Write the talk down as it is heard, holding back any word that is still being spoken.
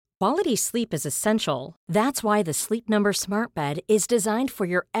Quality sleep is essential. That's why the Sleep Number Smart Bed is designed for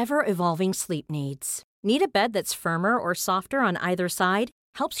your ever-evolving sleep needs. Need a bed that's firmer or softer on either side?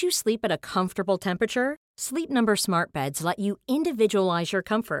 Helps you sleep at a comfortable temperature? Sleep Number Smart Beds let you individualize your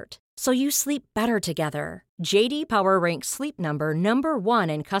comfort, so you sleep better together. J.D. Power ranks Sleep Number number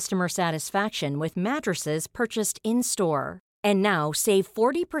one in customer satisfaction with mattresses purchased in-store. And now, save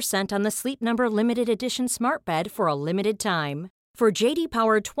 40% on the Sleep Number Limited Edition Smart Bed for a limited time. For J.D.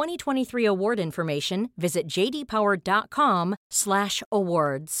 Power 2023 award information, visit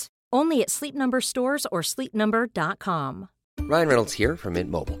jdpower.com/awards. Only at Sleep Number stores or sleepnumber.com. Ryan Reynolds here from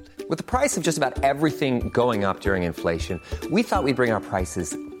Mint Mobile. With the price of just about everything going up during inflation, we thought we'd bring our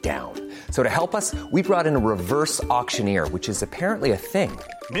prices down. So to help us, we brought in a reverse auctioneer, which is apparently a thing.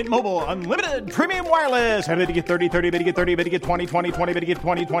 Mint Mobile Unlimited Premium Wireless. How to get 30, 30, bit to get 30, bit to get 20, 20, 20, bit to get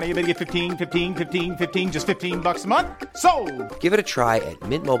 20, 20, bit to get 15, 15, 15, 15, just $15 a month? Sold! Give it a try at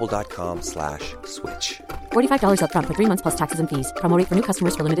mintmobile.com/switch. $45 up front for 3 months plus taxes and fees. Promo rate for new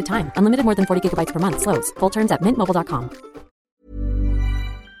customers for limited time. Unlimited more than 40 gigabytes per month. Slows full terms at mintmobile.com.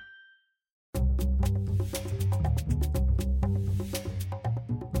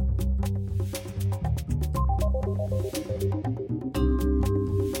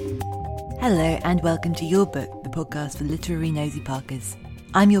 Hello and welcome to Your Book, the podcast for literary nosy parkers.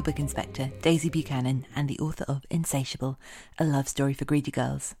 I'm your book inspector, Daisy Buchanan, and the author of Insatiable, a love story for greedy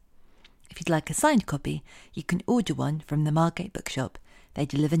girls. If you'd like a signed copy, you can order one from the Margate Bookshop. They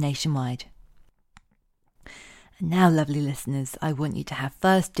deliver nationwide. And now, lovely listeners, I want you to have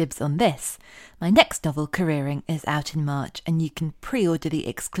first dibs on this. My next novel, Careering, is out in March, and you can pre-order the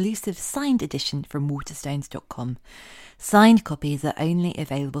exclusive signed edition from Waterstones.com. Signed copies are only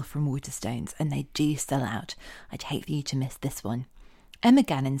available from Waterstones, and they do sell out. I'd hate for you to miss this one. Emma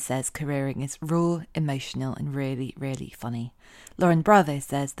Gannon says Careering is raw, emotional, and really, really funny. Lauren Bravo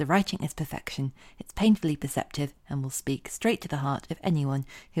says the writing is perfection, it's painfully perceptive, and will speak straight to the heart of anyone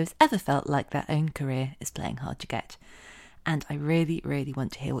who has ever felt like their own career is playing hard to get. And I really, really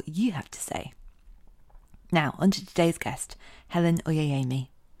want to hear what you have to say. Now, on to today's guest, Helen Oyeyemi.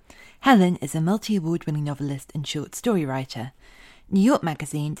 Helen is a multi-award-winning novelist and short story writer. New York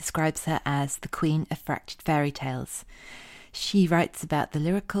Magazine describes her as the queen of fractured fairy tales. She writes about the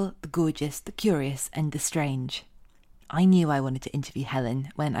lyrical, the gorgeous, the curious, and the strange. I knew I wanted to interview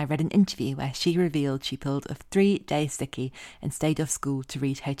Helen when I read an interview where she revealed she pulled a 3-day sickie and stayed off school to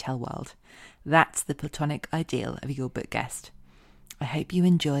read Hotel World. That's the platonic ideal of your book guest. I hope you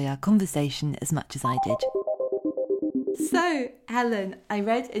enjoy our conversation as much as I did. So, Helen, I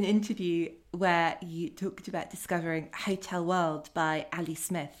read an interview where you talked about discovering Hotel World by Ali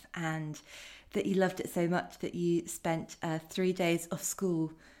Smith and that you loved it so much that you spent 3 days off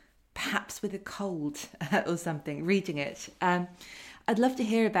school, perhaps with a cold or something, reading it. I'd love to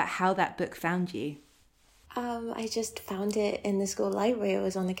hear about how that book found you. I just found it in the school library. It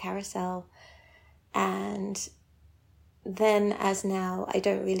was on the carousel. And then, as now, I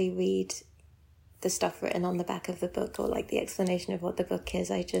don't really read the stuff written on the back of the book or like the explanation of what the book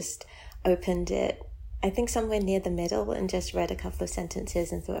is. I just opened it, I think somewhere near the middle, and just read a couple of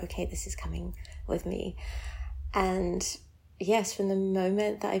sentences and thought, okay, this is coming with me. And yes, from the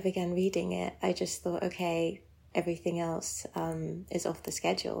moment that I began reading it, I just thought, okay, everything else is off the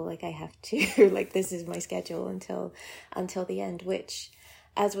schedule. Like I have to, like this is my schedule until the end, which,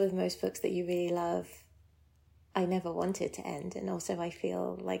 as with most books that you really love, I never wanted to end. And also I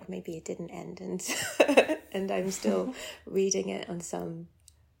feel like maybe it didn't end, and and I'm still reading it on some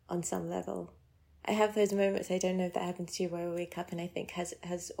level. I have those moments, I don't know if that happens to you, where I wake up and I think,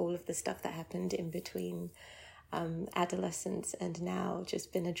 has all of the stuff that happened in between adolescence and now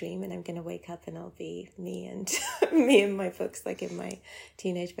just been a dream, and I'm going to wake up and I'll be me and me and my books, like in my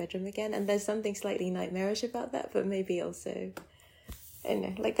teenage bedroom again. And there's something slightly nightmarish about that, but maybe also, I don't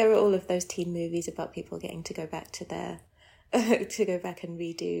know, like there are all of those teen movies about people getting to go back to their to go back and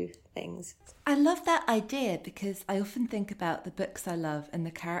redo things. I love that idea because I often think about the books I love and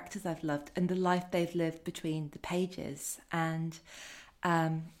the characters I've loved and the life they've lived between the pages. And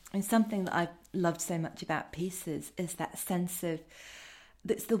something that I've loved so much about Pieces is that sense of,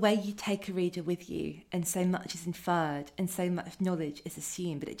 that's the way you take a reader with you, and so much is inferred and so much knowledge is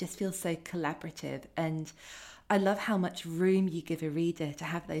assumed, but it just feels so collaborative. And I love how much room you give a reader to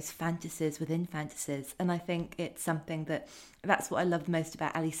have those fantasies within fantasies. And I think it's something that's what I love most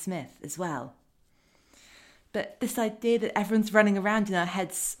about Ali Smith as well. But this idea that everyone's running around in our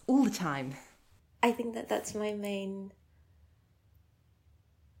heads all the time. I think that's my main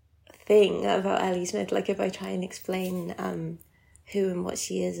thing about Ali Smith. Like if I try and explain who and what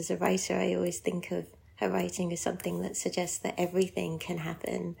she is as a writer, I always think of her writing is something that suggests that everything can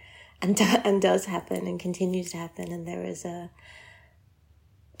happen and does happen and continues to happen. And there is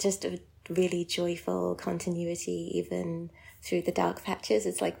just a really joyful continuity even through the dark patches.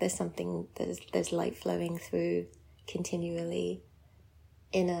 It's like there's light flowing through continually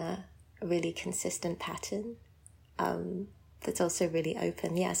in a really consistent pattern that's also really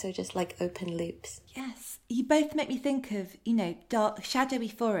open. Yeah, so just like open loops. Yes, you both make me think of, dark, shadowy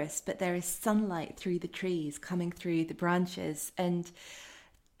forest, but there is sunlight through the trees coming through the branches. And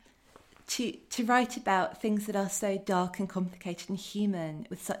to write about things that are so dark and complicated and human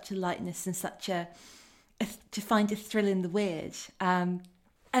with such a lightness and to find a thrill in the weird. And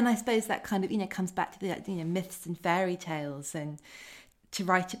I suppose that kind of, comes back to the, myths and fairy tales, and to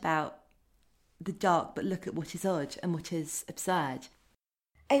write about the dark but look at what is odd and what is absurd.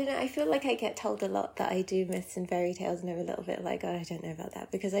 I don't know, I feel like I get told a lot that I do myths and fairy tales, and I'm a little bit like, oh, I don't know about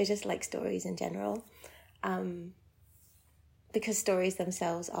that, because I just like stories in general. Because stories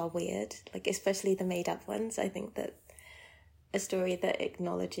themselves are weird, like especially the made up ones. I think that a story that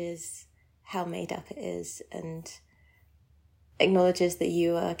acknowledges how made up it is and acknowledges that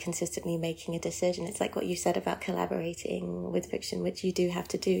you are consistently making a decision. It's like what you said about collaborating with fiction, which you do have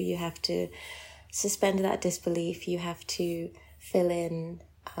to do. You have to suspend that disbelief. You have to fill in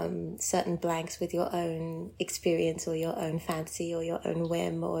certain blanks with your own experience or your own fancy or your own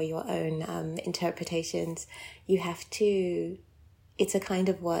whim or your own interpretations. You have to... It's a kind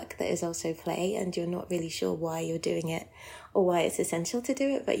of work that is also play, and you're not really sure why you're doing it or why it's essential to do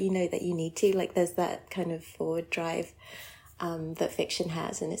it, but you know that you need to. Like there's that kind of forward drive that fiction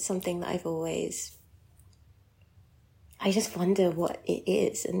has, and it's something that I just wonder what it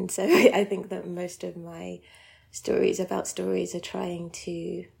is. And so I think that most of my stories about stories are trying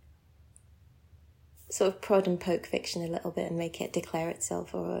to sort of prod and poke fiction a little bit and make it declare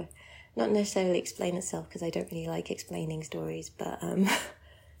itself, or not necessarily explain itself, because I don't really like explaining stories, but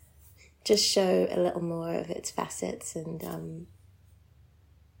just show a little more of its facets and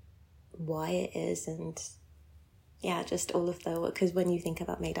why it is. And yeah, just all of because when you think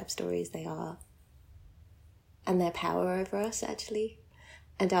about made up stories, they are, and their power over us actually,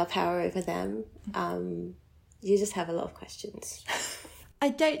 and our power over them, you just have a lot of questions. I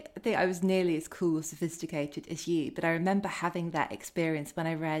don't think I was nearly as cool or sophisticated as you, but I remember having that experience when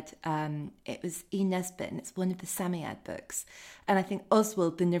I read, it was E. Nesbit, and it's one of the Samiad books. And I think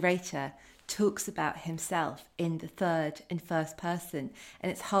Oswald, the narrator, talks about himself in the third and first person.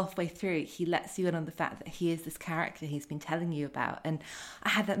 And it's halfway through, he lets you in on the fact that he is this character he's been telling you about. And I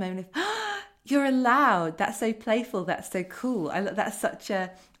had that moment of, oh, you're allowed. That's so playful. That's so cool. That's such a...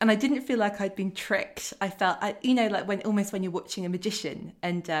 And I didn't feel like I'd been tricked. I felt, like when you're watching a magician,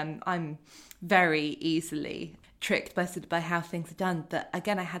 and I'm very easily tricked by how things are done. But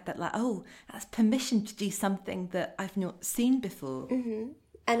again, I had that oh, that's permission to do something that I've not seen before. Mm-hmm.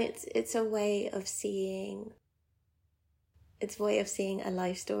 And it's a way of seeing... It's a way of seeing a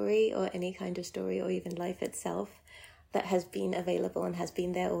life story, or any kind of story, or even life itself, that has been available and has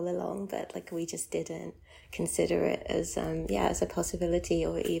been there all along, but we just didn't consider it as as a possibility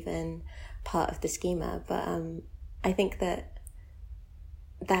or even part of the schema. But I think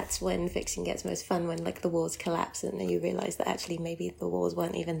that's when fiction gets most fun, when the walls collapse and you realise that actually maybe the walls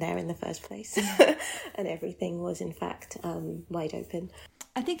weren't even there in the first place and everything was in fact wide open.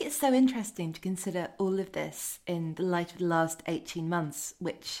 I think it's so interesting to consider all of this in the light of the last 18 months,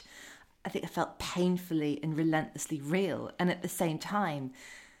 which I think I felt painfully and relentlessly real. And at the same time,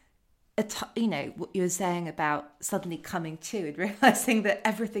 what you were saying about suddenly coming to and realising that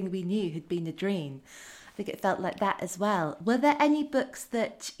everything we knew had been a dream. I think it felt like that as well. Were there any books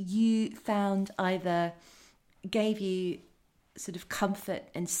that you found either gave you sort of comfort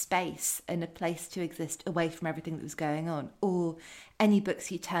and space and a place to exist away from everything that was going on, or any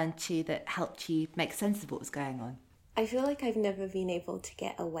books you turned to that helped you make sense of what was going on? I feel like I've never been able to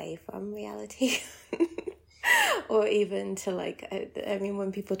get away from reality or even to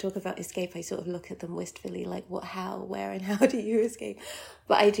when people talk about escape, I sort of look at them wistfully what, how, where and how do you escape?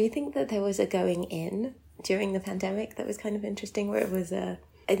 But I do think that there was a going in during the pandemic that was kind of interesting, where it was I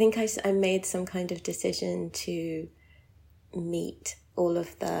think I made some kind of decision to meet all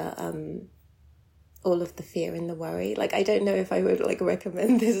of the fear and the worry. I don't know if I would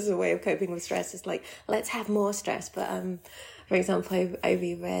recommend this as a way of coping with stress. It's let's have more stress. But for example, I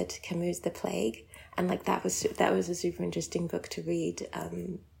reread Camus' The Plague, and that was a super interesting book to read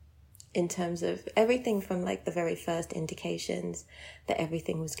in terms of everything from the very first indications that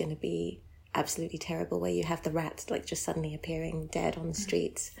everything was going to be absolutely terrible, where you have the rats just suddenly appearing dead on the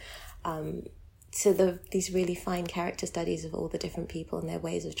streets, these really fine character studies of all the different people and their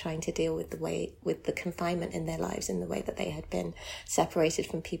ways of trying to deal with the confinement in their lives, in the way that they had been separated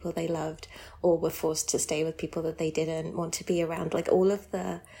from people they loved or were forced to stay with people that they didn't want to be around. Like all of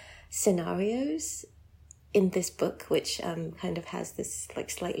the scenarios in this book, which kind of has this like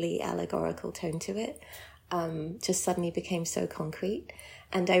slightly allegorical tone to it, just suddenly became so concrete.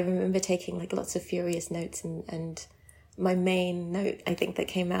 And I remember taking like lots of furious notes, and my main note I think that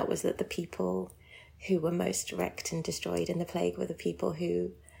came out was that the people who were most wrecked and destroyed in the plague were the people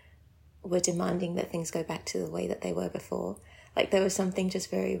who were demanding that things go back to the way that they were before. Like there was something just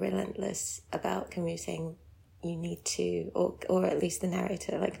very relentless about Camus saying you need to, or at least the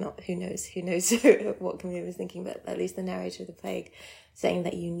narrator, like not who knows what Camus was thinking, but at least the narrator of the plague saying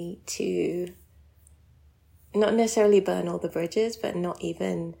that you need to not necessarily burn all the bridges, but not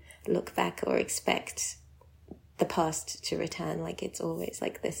even look back or expect the past to return. Like it's always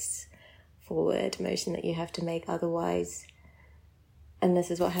like this forward motion that you have to make otherwise. And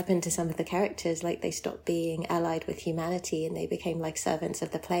this is what happened to some of the characters. Like they stopped being allied with humanity and they became like servants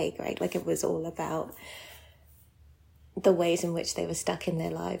of the plague, right? Like it was all about the ways in which they were stuck in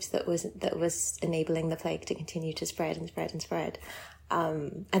their lives that was enabling the plague to continue to spread and spread and spread.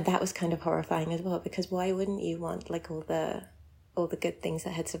 And that was kind of horrifying as well, because why wouldn't you want like all the good things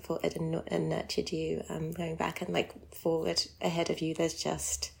that had supported and nurtured you going back, and like forward ahead of you there's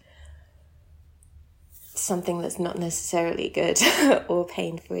just something that's not necessarily good or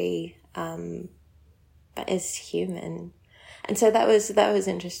pain-free, but is human. And so that was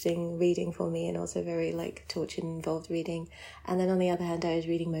interesting reading for me, and also very like tortured and involved reading. And then on the other hand, I was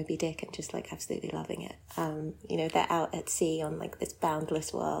reading Moby Dick and just like absolutely loving it. They're out at sea on like this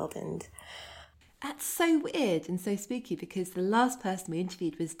boundless world, and that's so weird and so spooky, because the last person we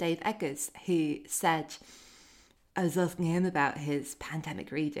interviewed was Dave Eggers, who said, I was asking him about his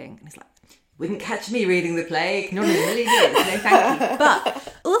pandemic reading, and he's like, wouldn't catch me reading The Plague, not in a million years, no thank you.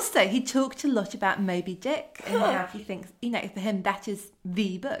 But also he talked a lot about Moby Dick and how he thinks, for him that is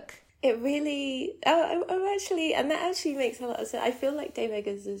the book. It really, and that actually makes a lot of sense. I feel like Dave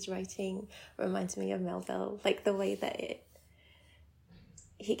Eggers' writing reminds me of Melville, like the way that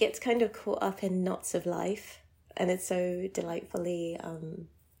he gets kind of caught up in knots of life, and it's so delightfully,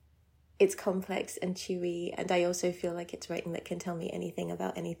 it's complex and chewy, and I also feel like it's writing that can tell me anything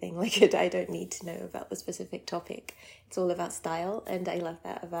about anything. Like I don't need to know about the specific topic. It's all about style, and I loved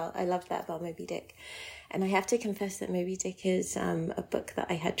that about Moby Dick. And I have to confess that Moby Dick is a book that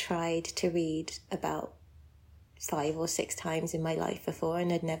I had tried to read about 5 or 6 times in my life before,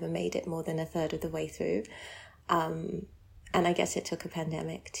 and had never made it more than a third of the way through. And I guess it took a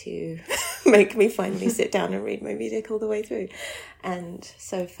pandemic to make me finally sit down and read Moby Dick all the way through. And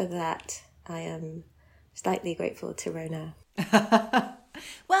so for that, I am slightly grateful to Rona.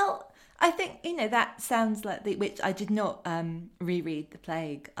 Well, I think, that sounds like which I did not reread The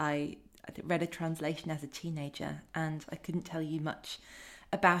Plague. I read a translation as a teenager, and I couldn't tell you much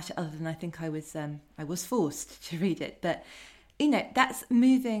about it other than I think I was forced to read it. But, that's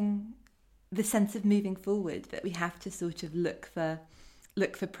moving, the sense of moving forward, that we have to sort of look for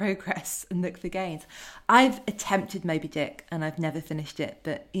progress and look for gains. I've attempted Moby Dick and I've never finished it,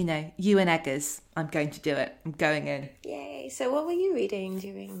 but you and Eggers, I'm going to do it. I'm going in. Yay! So what were you reading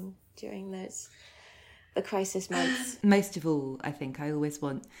during the crisis months? Most of all, I think I always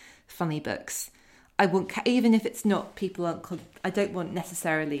want funny books. I want, even if it's not I don't want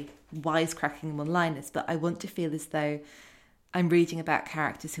necessarily wisecracking one-liners, but I want to feel as though I'm reading about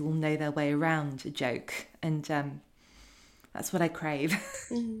characters who will know their way around a joke, and that's what I crave.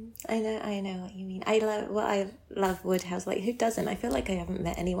 I know what you mean. I love Wodehouse. Like, who doesn't? I feel like I haven't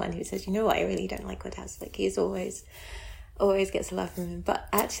met anyone who says, I really don't like Wodehouse. Like, he's always gets a love from him. But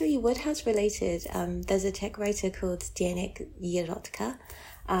actually, Wodehouse related, there's a Czech writer called Zdeněk Jirotka,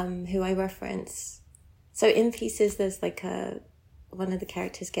 who I reference. So in Pieces, there's like one of the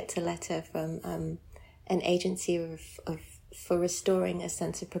characters gets a letter from an agency for restoring a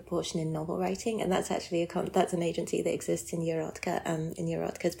sense of proportion in novel writing, and that's actually that's an agency that exists in Jirotka, in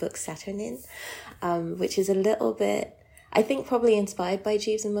Jirotka's book Saturnin, which is a little bit, I think, probably inspired by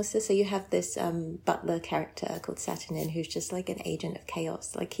Jeeves and Wooster. So you have this butler character called Saturnin, who's just like an agent of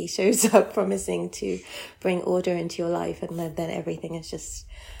chaos. Like, he shows up promising to bring order into your life, and then everything is just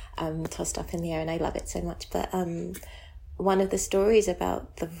tossed up in the air, and I love it so much. But one of the stories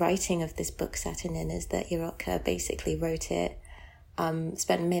about the writing of this book, Saturnin, is that Jirotka basically wrote it,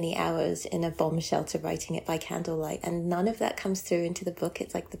 spent many hours in a bomb shelter writing it by candlelight, and none of that comes through into the book.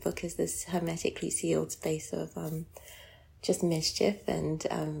 It's like the book is this hermetically sealed space of just mischief and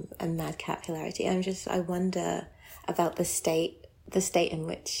madcap hilarity. I wonder about the state in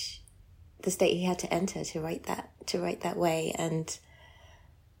which the state he had to enter to write that way. And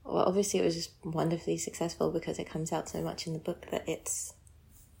well, obviously it was just wonderfully successful because it comes out so much in the book that it's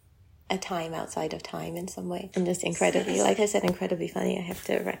a time outside of time in some way. And just incredibly, like I said, incredibly funny. I have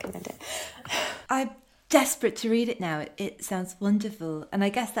to recommend it. I'm desperate to read it now. It sounds wonderful. And I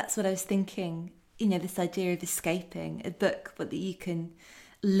guess that's what I was thinking, you know, this idea of escaping a book, but that you can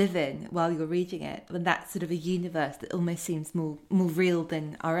live in while you're reading it, when that's sort of a universe that almost seems more real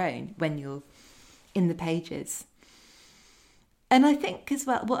than our own when you're in the pages. And I think as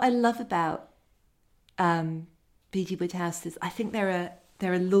well, what I love about P.G. Wodehouse is I think there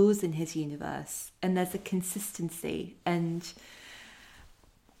are laws in his universe, and there's a consistency, and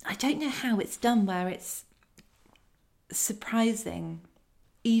I don't know how it's done where it's surprising,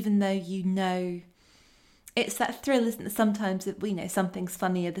 even though you know. It's that thrill, isn't it? Sometimes that we know something's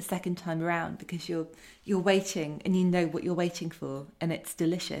funnier the second time around because you're waiting and you know what you're waiting for, and it's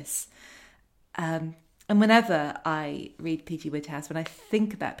delicious. And whenever I read P.G. Wodehouse, when I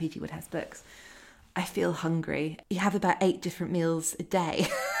think about P.G. Wodehouse books, I feel hungry. You have about 8 different meals a day.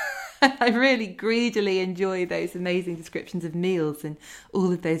 I really greedily enjoy those amazing descriptions of meals and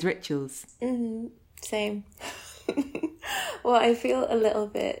all of those rituals. Mm-hmm. Same. Well, I feel a little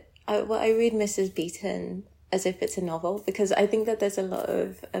bit... I read Mrs. Beeton as if it's a novel, because I think that there's a lot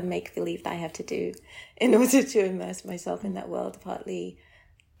of make-believe that I have to do in order to immerse myself in that world. Partly,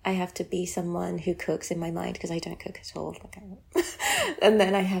 I have to be someone who cooks in my mind, because I don't cook at all. And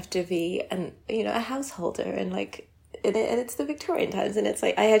then I have to be, a householder, and it's the Victorian times, and it's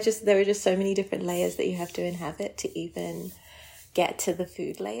like there are just so many different layers that you have to inhabit to even get to the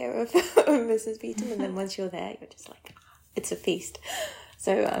food layer of Mrs. Beeton. And then once you're there, you're just like, it's a feast.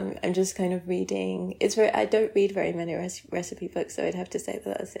 So I'm just kind of reading. I don't read very many recipe books, so I'd have to say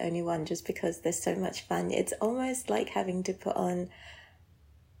that that's the only one, just because there's so much fun. It's almost like having to put on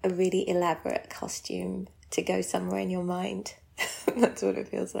a really elaborate costume to go somewhere in your mind. That's what it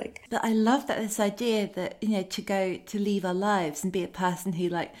feels like. But I love that this idea that, to leave our lives and be a person who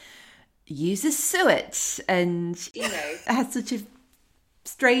uses suet and, has such a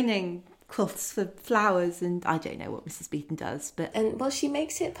straining cloths for flowers, and I don't know what Mrs. Beeton does, but she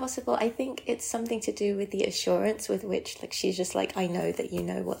makes it possible. I think it's something to do with the assurance with which she's just like, I know that you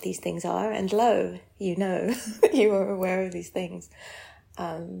know what these things are, and lo, you know, you are aware of these things.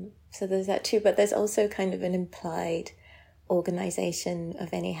 So there's that too, but there's also kind of an implied organization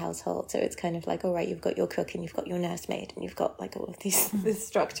of any household. So it's kind of like, all right, you've got your cook and you've got your nursemaid and you've got all of this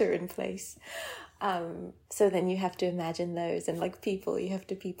structure in place. So then you have to imagine those, and you have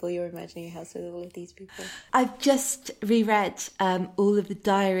to people your imagining house with all of these people. I've just reread all of the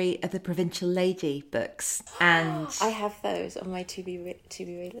Diary of the Provincial Lady books, and I have those on my to be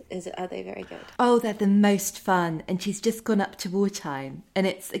read. Are they very good? Oh, they're the most fun. And she's just gone up to wartime, and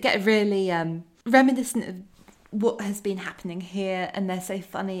it's really reminiscent of what has been happening here, and they're so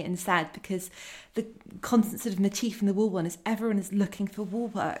funny and sad because the constant sort of motif in the Wool one is everyone is looking for war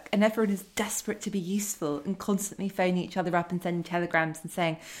work and everyone is desperate to be useful and constantly phoning each other up and sending telegrams and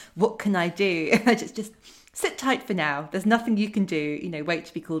saying, what can I do? And I just sit tight for now, there's nothing you can do, wait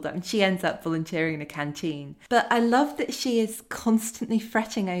to be called up. And she ends up volunteering in a canteen. But I love that she is constantly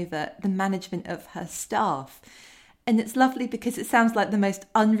fretting over the management of her staff. And it's lovely because it sounds like the most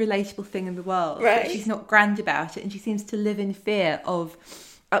unrelatable thing in the world. Right. But she's not grand about it, and she seems to live in fear of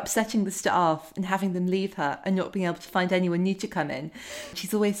upsetting the staff and having them leave her and not being able to find anyone new to come in.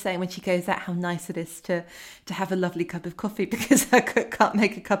 She's always saying when she goes out how nice it is to have a lovely cup of coffee because her cook can't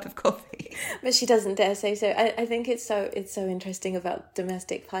make a cup of coffee. But she doesn't dare say so. I think it's so interesting about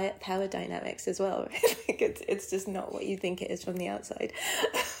domestic power dynamics as well. It's just not what you think it is from the outside.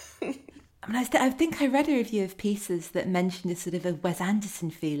 I think I read a review of Pieces that mentioned a sort of a Wes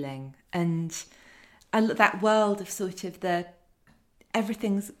Anderson feeling, and that world of sort of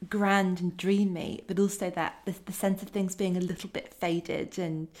everything's grand and dreamy, but also that the sense of things being a little bit faded,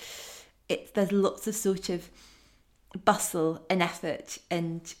 and there's lots of sort of bustle and effort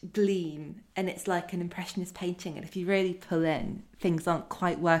and gleam, and it's like an impressionist painting, and if you really pull in, things aren't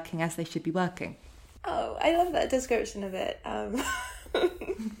quite working as they should be working. Oh, I love that description of it.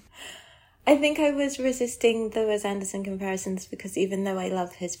 I think I was resisting the Wes Anderson comparisons because even though I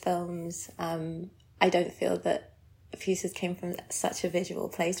love his films, I don't feel that Pieces came from such a visual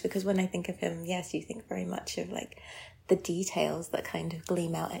place, because when I think of him, yes, you think very much of the details that kind of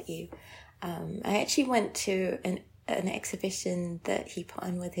gleam out at you. I actually went to an exhibition that he put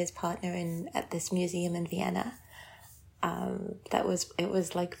on with his partner at this museum in Vienna. It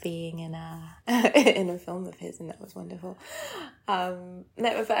was like being in a in a film of his, and that was wonderful. No,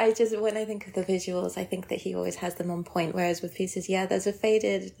 but when I think of the visuals, I think that he always has them on point. Whereas with pieces, there's a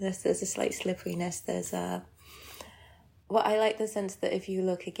fadedness, there's a slight slipperiness, I like the sense that if you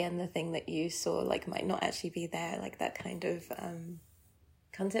look again, the thing that you saw like might not actually be there, like that kind of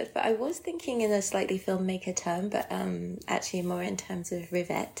concept. But I was thinking in a slightly filmmaker term, but actually more in terms of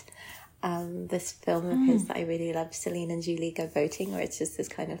Rivette. This film of his that I really love, Celine and Julie Go Boating, where it's just this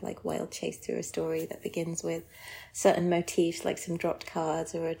kind of like wild chase through a story that begins with certain motifs, like some dropped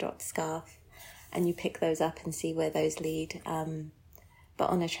cards or a dropped scarf, and you pick those up and see where those lead. But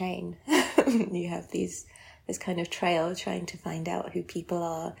on a train, you have this kind of trail trying to find out who people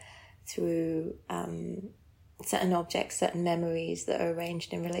are through certain objects, certain memories that are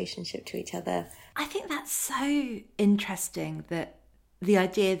arranged in relationship to each other. I think that's so interesting, that the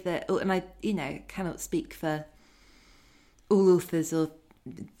idea that, and I, cannot speak for all authors or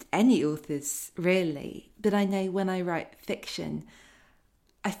any authors really, but I know when I write fiction,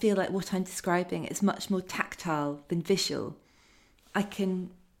 I feel like what I'm describing is much more tactile than visual. I can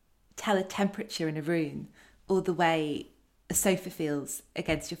tell a temperature in a room or the way a sofa feels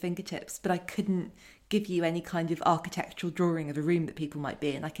against your fingertips, but I couldn't give you any kind of architectural drawing of a room that people might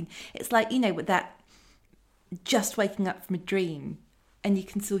be in. It's like, with that just waking up from a dream, and you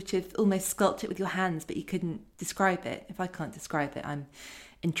can sort of almost sculpt it with your hands, but you couldn't describe it. If I can't describe it, I'm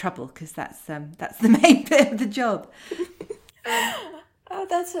in trouble, because that's the main bit of the job.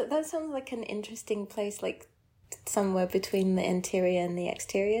 That sounds like an interesting place, like somewhere between the interior and the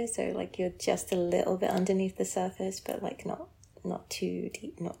exterior. So like you're just a little bit underneath the surface, but like not too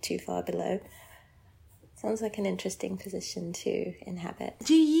deep, not too far below. Sounds like an interesting position to inhabit.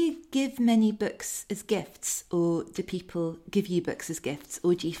 Do you give many books as gifts, or do people give you books as gifts?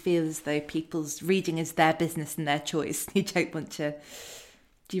 Or do you feel as though people's reading is their business and their choice? You don't want to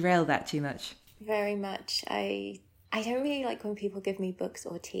derail that too much? Very much. I don't really like when people give me books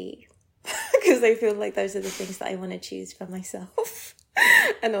or tea, because I feel like those are the things that I want to choose for myself.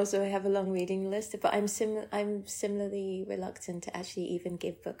 And also I have a long reading list, but I'm similarly reluctant to actually even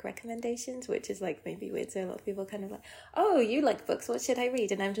give book recommendations, which is like maybe weird. So a lot of people kind of like, oh, you like books, what should I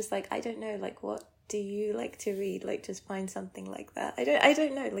read? And I'm just like, I don't know, like, what do you like to read? Like, just find something like that. I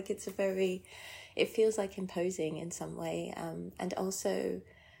don't know, like, it feels like imposing in some way. And also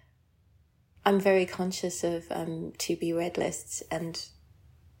I'm very conscious of to be read lists, and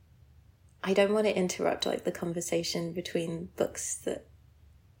I don't want to interrupt like the conversation between books that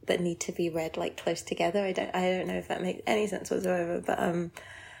need to be read like close together. I don't know if that makes any sense whatsoever, but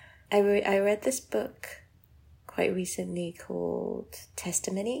I read this book quite recently called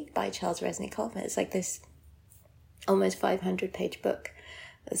Testimony by Charles Resnicoff. It's like this almost 500-page book.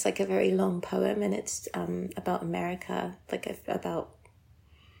 It's like a very long poem, and it's about America, like about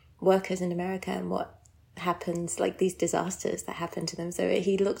workers in America and what happens, like these disasters that happen to them. So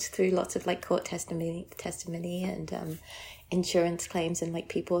he looked through lots of like court testimony and insurance claims, and like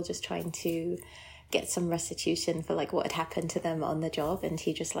people just trying to get some restitution for like what had happened to them on the job, and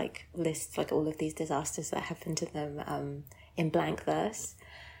he just like lists like all of these disasters that happened to them in blank verse.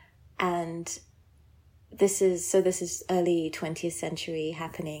 And this is early 20th century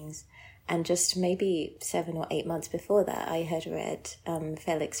happenings. And just maybe 7 or 8 months before that, I had read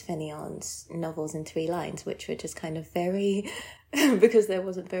Félix Fénéon's Novels in 3 Lines, which were just kind of very, because there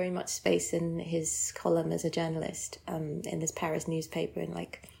wasn't very much space in his column as a journalist in this Paris newspaper in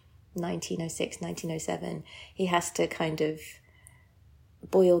like 1906, 1907. He has to kind of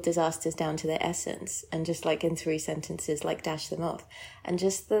boil disasters down to their essence and just like in 3 sentences, like dash them off. And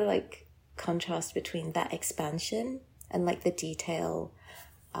just the like contrast between that expansion and like the detail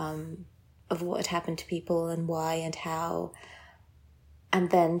of what had happened to people and why and how,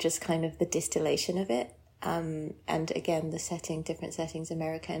 and then just kind of the distillation of it. And again, different settings,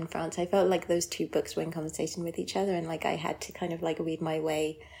 America and France. I felt like those 2 books were in conversation with each other, and like I had to kind of like read my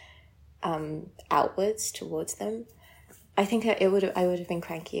way outwards towards them. I think I would have been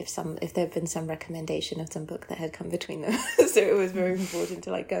cranky if there had been some recommendation of some book that had come between them. So it was very important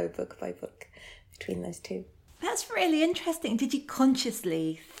to like go book by book between those 2. That's really interesting. Did you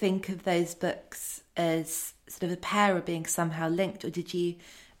consciously think of those books as sort of a pair or being somehow linked, or did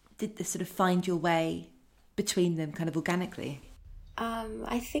they sort of find your way between them kind of organically?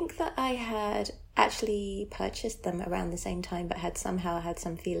 I think that I had actually purchased them around the same time, but had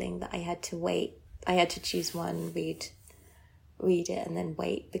some feeling that I had to wait. I had to choose one, read it, and then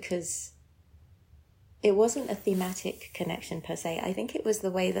wait, because it wasn't a thematic connection per se. I think it was the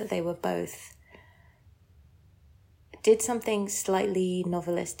way that they were both did something slightly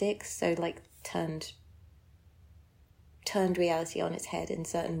novelistic, so like turned turned reality on its head in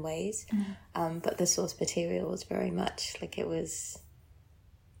certain ways. But the source material was very much like it was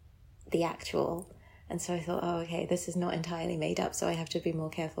the actual. And so I thought, oh, okay, this is not entirely made up, so I have to be more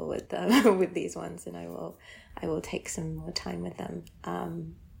careful with with these ones, and I will take some more time with them.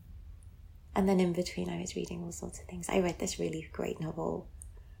 And then in between, I was reading all sorts of things. I read this really great novel.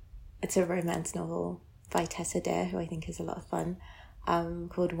 It's a romance novel by Tessa Dare, who I think is a lot of fun,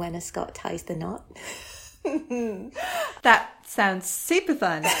 called When a Scot Ties the Knot. That sounds super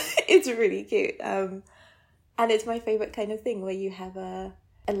fun. It's really cute. And it's my favourite kind of thing, where you have a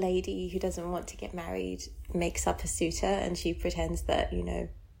lady who doesn't want to get married, makes up a suitor, and she pretends that, you know,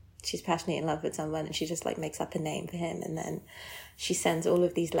 she's passionately in love with someone, and she just like makes up a name for him, and then she sends all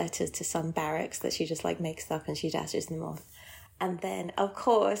of these letters to some barracks that she just like makes up, and she dashes them off. And then, of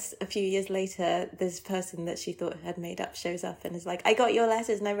course, a few years later, this person that she thought had made up shows up and is like, I got your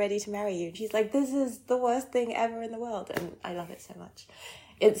letters and I'm ready to marry you. And she's like, this is the worst thing ever in the world. And I love it so much.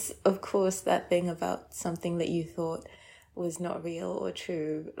 It's, of course, that thing about something that you thought was not real or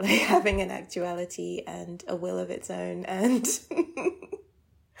true, like having an actuality and a will of its own, and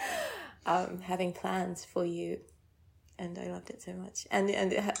having plans for you. And I loved it so much. And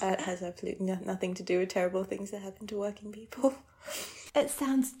it has absolutely nothing to do with terrible things that happen to working people. It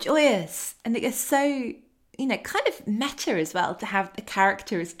sounds joyous, and it is so, you know, kind of meta as well, to have the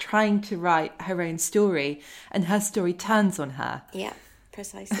character is trying to write her own story and her story turns on her. Yeah,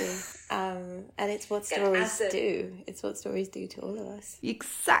 precisely. And it's what stories do. It's what stories do to all of us.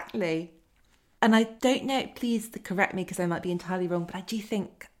 Exactly. And I don't know, please correct me because I might be entirely wrong, but I do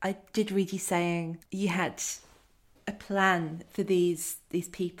think I did read you saying you had a plan for these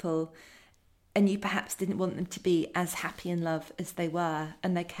people, and you perhaps didn't want them to be as happy in love as they were,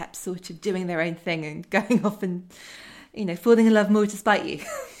 and they kept sort of doing their own thing and going off and, you know, falling in love more to spite you.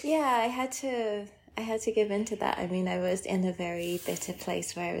 Yeah, I had to give in to that. I mean, I was in a very bitter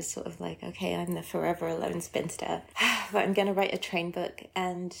place where I was sort of like, okay, I'm the forever alone spinster, but I'm going to write a train book,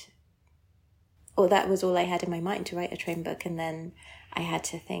 and that was all I had in my mind, to write a train book. And then I had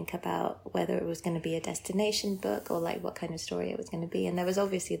to think about whether it was going to be a destination book or like what kind of story it was going to be. And there was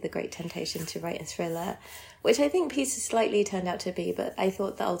obviously the great temptation to write a thriller, which I think Pieces slightly turned out to be, but I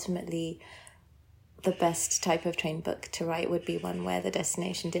thought that ultimately the best type of train book to write would be one where the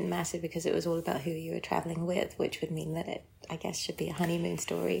destination didn't matter, because it was all about who you were traveling with, which would mean that it, I guess, should be a honeymoon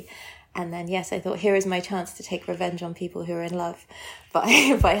story. And then, yes, I thought, here is my chance to take revenge on people who are in love by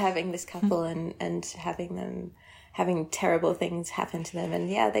having this couple and having terrible things happen to them. And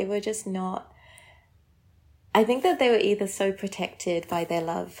yeah, they were just not, I think that they were either so protected by their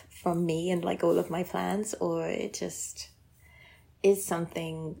love from me and like all of my plans, or it just is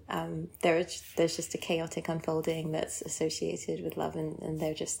something, there's just a chaotic unfolding that's associated with love, and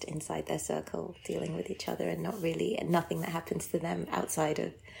they're just inside their circle dealing with each other, and nothing that happens to them outside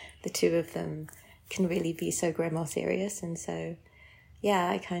of the two of them can really be so grim or serious. And so yeah,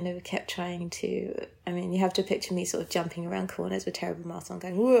 I kind of kept trying to, I mean, you have to picture me sort of jumping around corners with terrible masks on,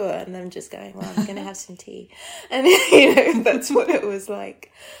 going, whoa, and then just going, well, I'm going to have some tea. And, you know, that's what it was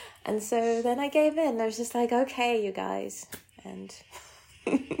like. And so then I gave in. I was just like, okay, you guys. And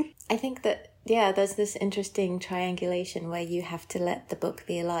I think that, yeah, there's this interesting triangulation where you have to let the book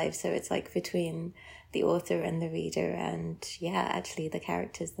be alive. So it's like between the author and the reader, and yeah, actually the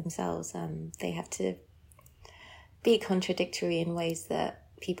characters themselves, they have to be contradictory in ways that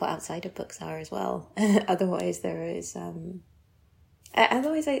people outside of books are as well. Otherwise I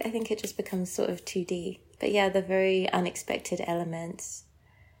think it just becomes sort of 2D. But yeah, the very unexpected elements.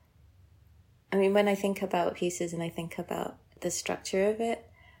 I mean, when I think about Pieces and I think about the structure of it,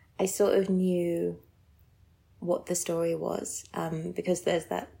 I sort of knew what the story was, because there's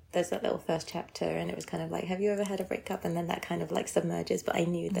that little first chapter, and it was kind of like, have you ever had a breakup? And then that kind of like submerges, but I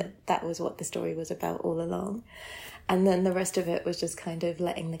knew that was what the story was about all along. And then the rest of it was just kind of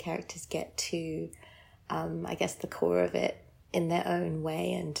letting the characters get to, I guess, the core of it in their own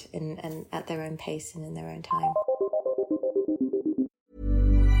way and at their own pace and in their own time.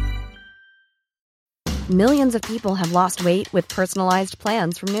 Millions of people have lost weight with personalized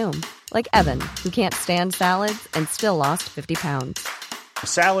plans from Noom. Like Evan, who can't stand salads and still lost 50 pounds.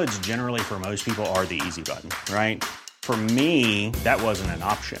 Salads generally for most people are the easy button, right? For me, that wasn't an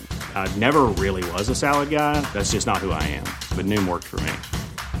option. I never really was a salad guy. That's just not who I am. But Noom worked for me.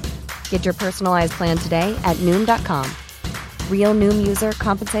 Get your personalized plan today at Noom.com. Real Noom user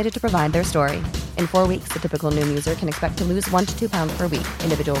compensated to provide their story. In 4 weeks, the typical Noom user can expect to lose 1 to 2 pounds per week.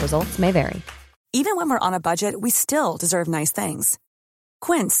 Individual results may vary. Even when we're on a budget, we still deserve nice things.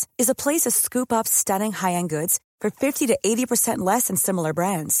 Quince is a place to scoop up stunning high-end goods for 50 to 80% less than similar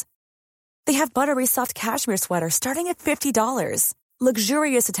brands. They have buttery soft cashmere sweaters starting at $50,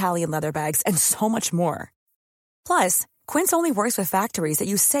 luxurious Italian leather bags, and so much more. Plus, Quince only works with factories that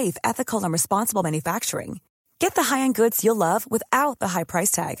use safe, ethical, and responsible manufacturing. Get the high-end goods you'll love without the high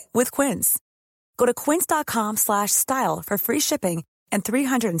price tag with Quince. Go to quince.com/style for free shipping and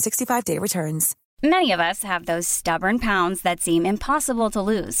 365-day returns. Many of us have those stubborn pounds that seem impossible to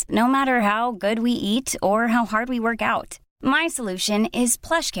lose, no matter how good we eat or how hard we work out. My solution is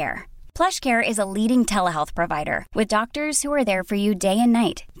PlushCare. PlushCare is a leading telehealth provider with doctors who are there for you day and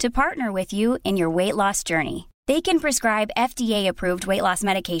night to partner with you in your weight loss journey. They can prescribe FDA-approved weight loss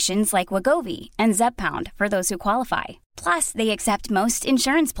medications like Wegovy and Zepbound for those who qualify. Plus, they accept most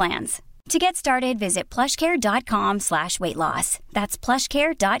insurance plans. To get started, visit plushcare.com/weightloss. That's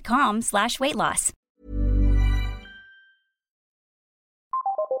plushcare.com/weightloss.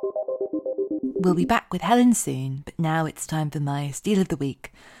 We'll be back with Helen soon, but now it's time for my Steal of the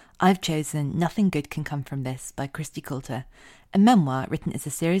Week. I've chosen Nothing Good Can Come From This by Christy Coulter, a memoir written as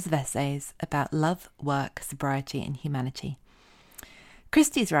a series of essays about love, work, sobriety and humanity.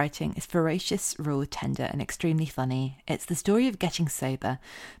 Christy's writing is ferocious, raw, tender and extremely funny. It's the story of getting sober,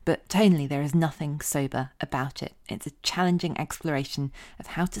 but tonally there is nothing sober about it. It's a challenging exploration of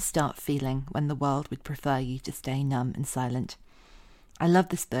how to start feeling when the world would prefer you to stay numb and silent. I love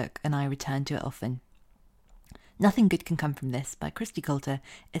this book and I return to it often. Nothing Good Can Come From This by Christy Coulter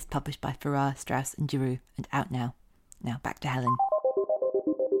is published by Farrar, Straus and Giroux and out now. Now back to Helen.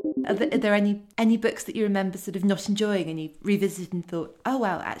 Are there any books that you remember sort of not enjoying and you revisited and thought, oh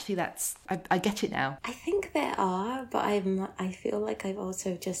well, actually I get it now? I think there are, but I feel like I've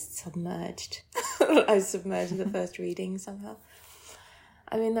also just submerged. I submerged the first reading somehow.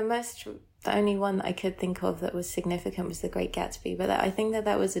 I mean, the only one that I could think of that was significant was The Great Gatsby, but I think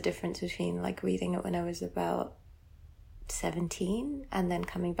that was a difference between like reading it when I was about 17 and then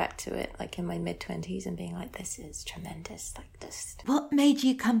coming back to it like in my mid-20s and being like, this is tremendous, like this. What made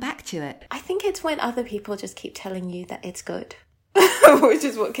you come back to it? I think it's when other people just keep telling you that it's good, which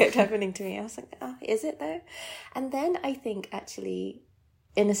is what kept happening to me. I was like, oh, is it though? And then I think actually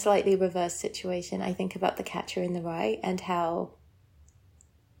in a slightly reversed situation, I think about The Catcher in the Rye and how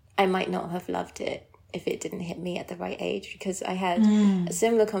I might not have loved it if it didn't hit me at the right age, because I had a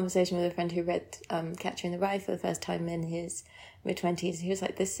similar conversation with a friend who read Catcher in the Rye for the first time in his mid-20s. He was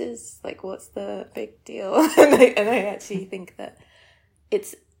like, this is like, what's the big deal? and I actually think that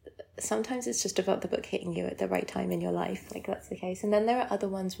sometimes it's just about the book hitting you at the right time in your life, like that's the case. And then there are other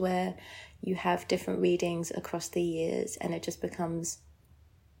ones where you have different readings across the years and it just becomes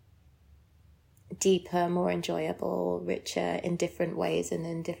deeper, more enjoyable, richer in different ways and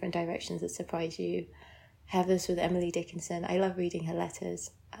in different directions that surprise you. I have this with Emily Dickinson. I love reading her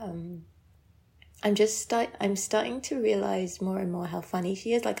letters. I'm starting to realize more and more how funny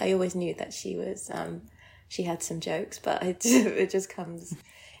she is. Like I always knew that she was she had some jokes, but it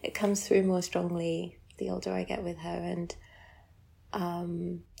comes through more strongly the older I get with her. And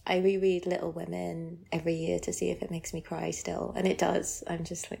I reread Little Women every year to see if it makes me cry still, and it does. I'm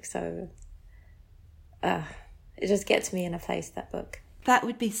just like so it just gets me in a place, that book. That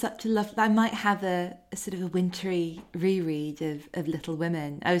would be such a lovely... I might have a sort of a wintry reread of Little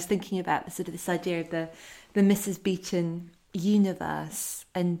Women. I was thinking about the sort of this idea of the Mrs. Beeton universe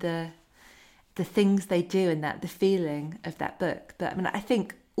and the things they do in that, the feeling of that book. But I mean, I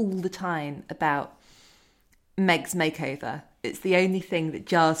think all the time about Meg's makeover. It's the only thing that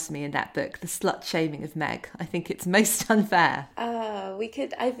jars me in that book, the slut shaming of Meg. I think it's most unfair.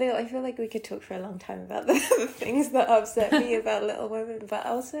 I feel like we could talk for a long time about the things that upset me about Little Women, but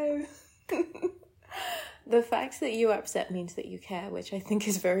also the fact that you are upset means that you care, which I think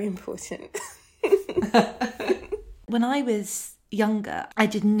is very important. When I was younger, I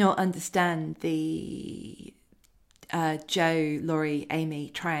did not understand the Jo, Laurie, Amy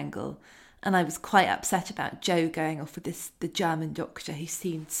triangle. And I was quite upset about Jo going off with the German doctor who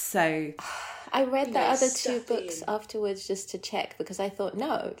seemed so... I read the other two books afterwards just to check, because I thought,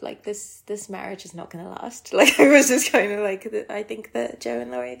 no, like this marriage is not going to last. Like I was just kind of like, I think that Jo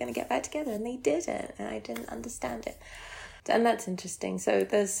and Laurie are going to get back together, and they didn't, and I didn't understand it. And that's interesting. So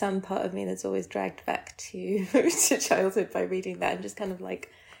there's some part of me that's always dragged back to childhood by reading that. I'm just kind of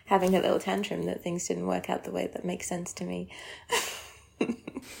like having a little tantrum that things didn't work out the way that makes sense to me.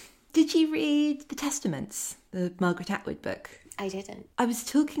 Did you read The Testaments, the Margaret Atwood book? I didn't. I was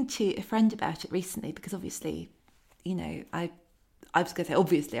talking to a friend about it recently because obviously, you know, I was going to say,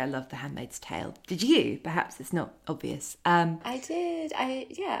 obviously I love The Handmaid's Tale. Did you? Perhaps it's not obvious. I did.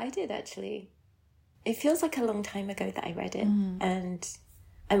 I did actually. It feels like a long time ago that I read it, and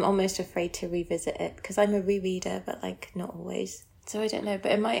I'm almost afraid to revisit it because I'm a rereader, but like not always. So I don't know, but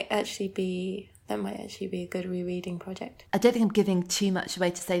that might actually be a good rereading project. I don't think I'm giving too much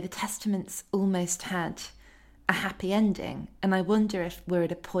away to say The Testaments almost had a happy ending, and I wonder if we're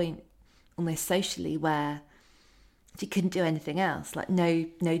at a point almost socially where you couldn't do anything else, like no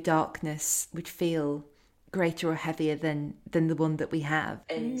darkness would feel greater or heavier than the one that we have.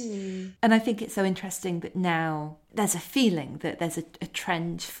 And I think it's so interesting that now there's a feeling that there's a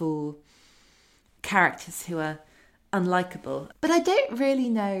trend for characters who are unlikable. But I don't really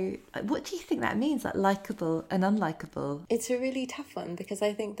know, what do you think that means, like likable and unlikable? It's a really tough one, because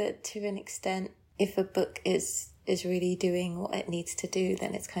I think that to an extent, if a book is really doing what it needs to do,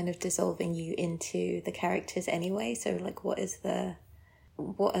 then it's kind of dissolving you into the characters anyway. So like, what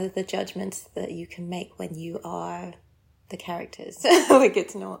are the judgments that you can make when you are the characters? Like,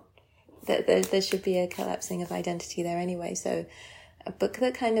 it's not that there should be a collapsing of identity there anyway. So a book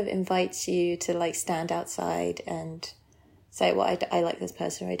that kind of invites you to like stand outside and say, well, I like this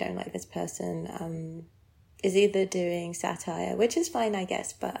person or I don't like this person, is either doing satire, which is fine, I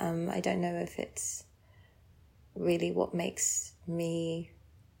guess, but I don't know if it's really what makes me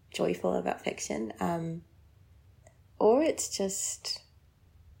joyful about fiction, or it's just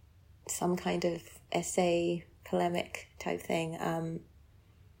some kind of essay polemic type thing,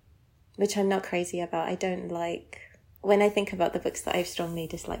 which I'm not crazy about. I don't like, when I think about the books that I've strongly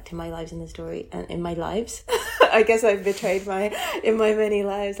disliked in my lives in the story, and in my lives, I guess I've betrayed in my many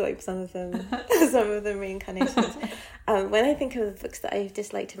lives, like some of them reincarnations. When I think of the books that I've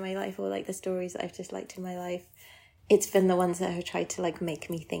disliked in my life, or like the stories that I've disliked in my life, it's been the ones that have tried to like make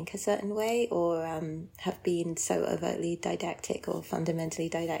me think a certain way, or have been so overtly didactic or fundamentally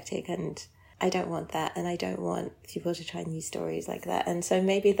didactic, and I don't want that, and I don't want people to try and use stories like that. And so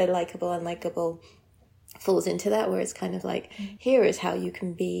maybe the likable, unlikable falls into that, where it's kind of like, here is how you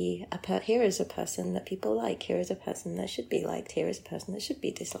can be here is a person that people like, here is a person that should be liked, here is a person that should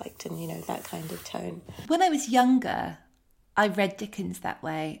be disliked, and that kind of tone. When I was younger, I read Dickens that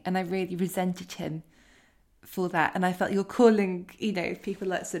way, and I really resented him for that, and I felt you're calling people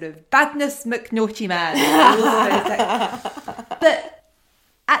like sort of Badness McNaughty Man. But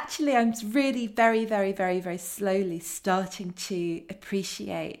actually I'm really very, very, very, very slowly starting to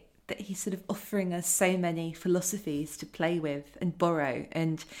appreciate that he's sort of offering us so many philosophies to play with and borrow,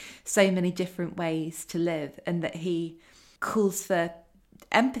 and so many different ways to live, and that he calls for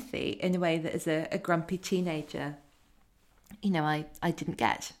empathy in a way that as a grumpy teenager, I didn't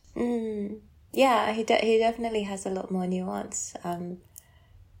get. Yeah, he definitely has a lot more nuance. And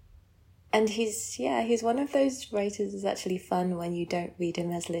he's one of those writers that's actually fun when you don't read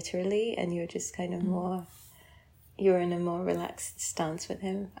him as literally, and you're just kind of you're in a more relaxed stance with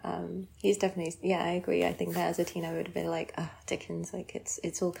him. He's definitely, I agree. I think that as a teen I would have been like, Dickens, like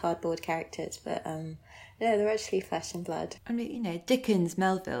it's all cardboard characters, but no, they're actually flesh and blood. I mean, Dickens,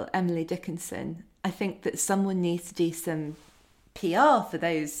 Melville, Emily Dickinson, I think that someone needs to do some PR for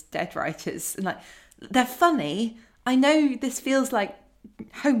those dead writers. And like, they're funny. I know this feels like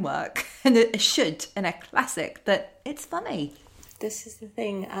homework and a should and a classic, but it's funny. This is the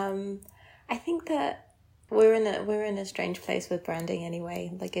thing. I think that we're in a strange place with branding anyway.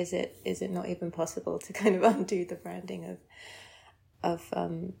 Like, is it not even possible to kind of undo the branding of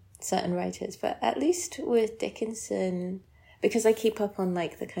certain writers? But at least with Dickinson, because I keep up on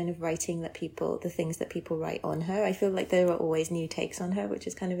like the kind of writing that the things that people write on her, I feel like there are always new takes on her, which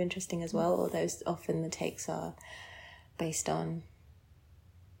is kind of interesting as well. Although often the takes are based on,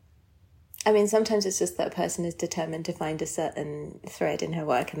 I mean, sometimes it's just that a person is determined to find a certain thread in her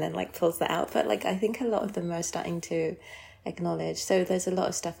work and then like pulls that out. But like, I think a lot of them are starting to acknowledge. So there's a lot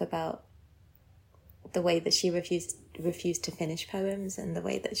of stuff about the way that she refused to finish poems, and the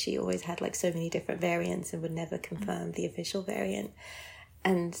way that she always had like so many different variants and would never confirm the official variant,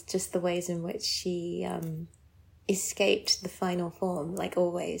 and just the ways in which she escaped the final form, like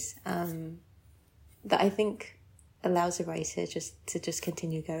always, that I think allows a writer to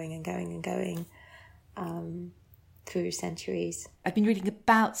continue going and going and going through centuries. I've been reading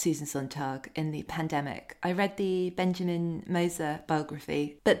about Susan Sontag in the pandemic. I read the Benjamin Moser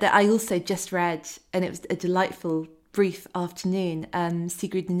biography, but that I also just read, and it was a delightful brief afternoon,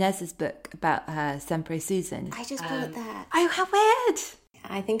 Sigrid Nunez's book about her Sempre Susan. I just bought that. Oh, how weird!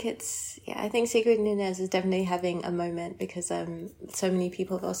 I think Sigrid Nunez is definitely having a moment, because so many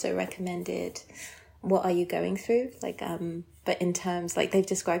people have also recommended What Are You Going Through? Like, but in terms, like, they've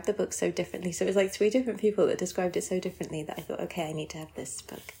described the book so differently. So it was like 3 different people that described it so differently that I thought, okay, I need to have this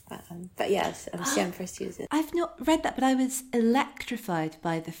book. But yes, Sempre Susan. I've not read that, but I was electrified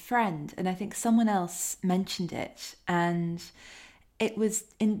by The Friend, and I think someone else mentioned it, and it was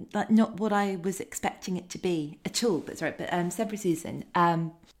not what I was expecting it to be at all. But sorry, but Sabra Susan,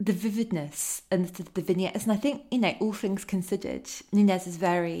 the vividness and the vignettes, and I think, you know, all things considered, Nunez is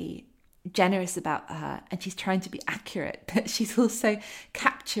very generous about her, and she's trying to be accurate, but she's also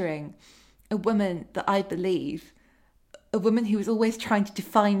capturing a woman that I believe, a woman who was always trying to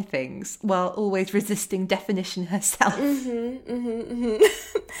define things while always resisting definition herself.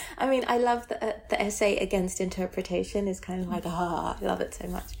 I mean, I love the essay against interpretation is kind of like, I love it so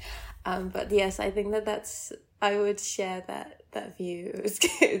much. But yes, I think I would share that view.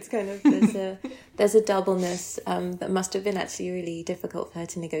 It's kind of, there's a doubleness that must have been actually really difficult for her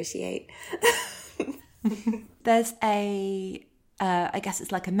to negotiate. There's I guess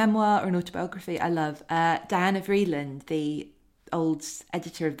it's like a memoir or an autobiography I love. Diana Vreeland, the old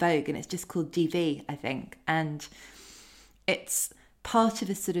editor of Vogue, and it's just called DV, I think. And it's part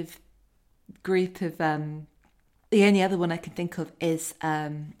of a sort of group of... the only other one I can think of is a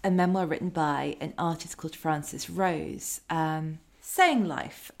memoir written by an artist called Frances Rose, saying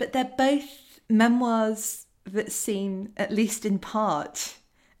life. But they're both memoirs that seem, at least in part,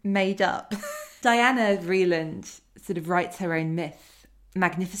 made up. Diana Vreeland sort of writes her own myth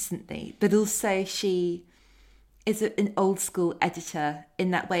magnificently, but also she is an old school editor in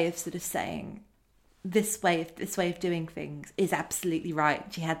that way of sort of saying this way of doing things is absolutely right.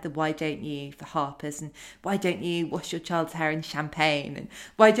 She had the why don't you for Harper's, and why don't you wash your child's hair in champagne, and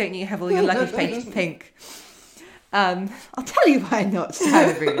why don't you have all your luggage painted pink. I'll tell you why not,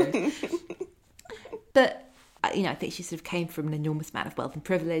 Diana Vreeland. But you know, I think she sort of came from an enormous amount of wealth and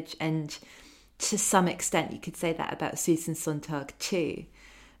privilege, and to some extent you could say that about Susan Sontag too.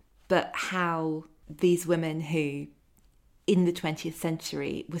 But how these women who in the 20th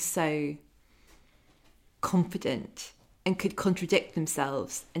century were so confident and could contradict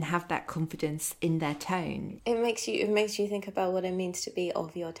themselves and have that confidence in their tone. It makes you think about what it means to be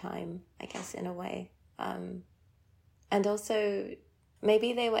of your time, I guess, in a way. And also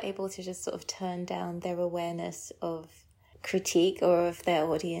maybe they were able to just sort of turn down their awareness of critique or of their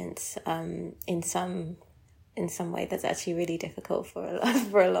audience in some way that's actually really difficult for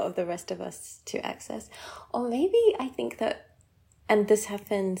a lot of the rest of us to access. Or maybe I think that, and this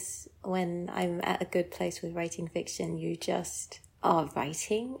happens when I'm at a good place with writing fiction, you just are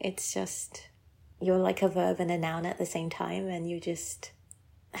writing. It's just, you're like a verb and a noun at the same time, and you just,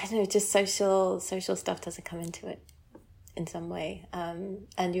 I don't know, just social stuff doesn't come into it in some way.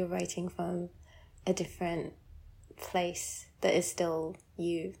 And you're writing from a different place that is still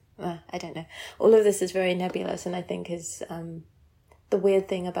you. I don't know. All of this is very nebulous, and I think is the weird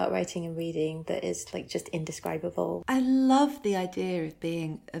thing about writing and reading that is like just indescribable. I love the idea of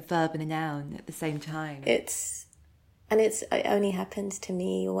being a verb and a noun at the same time. It only happens to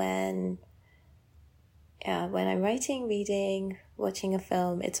me when I'm writing, reading, watching a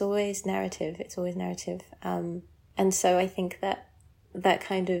film. It's always narrative. And so I think that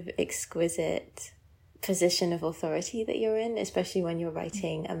kind of exquisite position of authority that you're in, especially when you're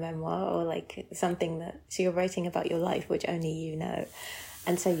writing a memoir or like something so you're writing about your life, which only you know.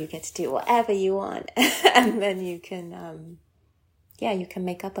 And so you get to do whatever you want. And then you can, you can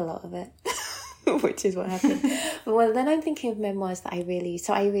make up a lot of it, which is what happened. Well, then I'm thinking of memoirs that I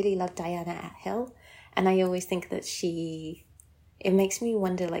really love Diana Athill. And I always think that it makes me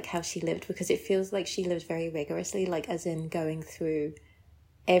wonder like how she lived, because it feels like she lived very rigorously, like as in going through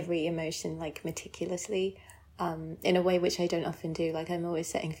every emotion like meticulously, in a way which I don't often do. Like I'm always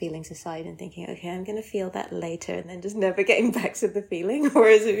setting feelings aside and thinking, okay, I'm going to feel that later, and then just never getting back to the feeling.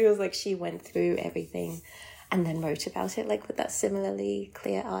 Whereas it feels like she went through everything and then wrote about it, like with that similarly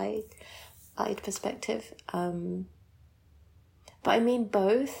clear-eyed perspective. But I mean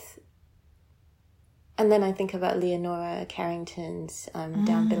both. And then I think about Leonora Carrington's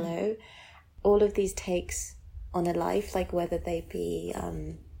Down Below. All of these takes on a life, like whether they be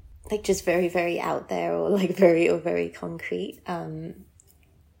like just very, very out there or like very concrete.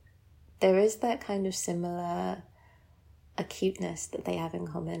 There is that kind of similar acuteness that they have in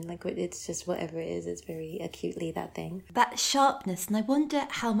common. Like it's just whatever it is, it's very acutely that thing. That sharpness, and I wonder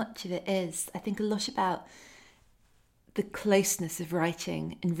how much of it is. I think a lot about the closeness of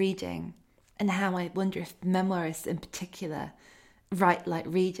writing and reading, and how I wonder if memoirists in particular write like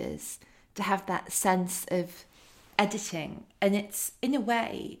readers, to have that sense of editing. And it's, in a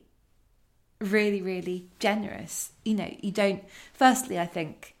way, really, really generous. You know, you don't... Firstly, I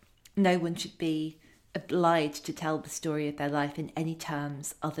think no one should be obliged to tell the story of their life in any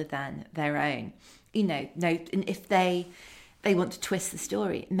terms other than their own. You know, and if they want to twist the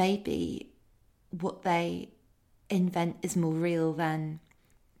story, maybe what they invent is more real than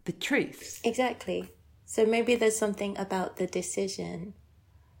the truth. Exactly. So maybe there's something about the decision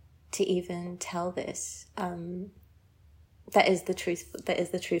to even tell this that is the truth, that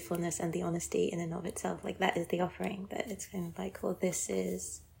is the truthfulness and the honesty in and of itself. Like, that is the offering, that it's kind of like, well, this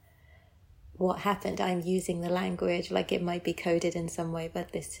is what happened. I'm using the language, like it might be coded in some way,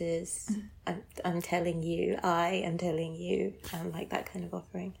 but this is, I'm telling you, I am telling you, like that kind of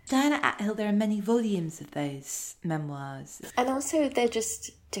offering. Diana Athill, there are many volumes of those memoirs. And also they're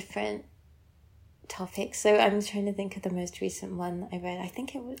just different topics. So I'm trying to think of the most recent one I read. I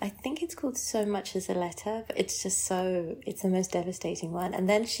think it's called So Much As a Letter, but it's the most devastating one. And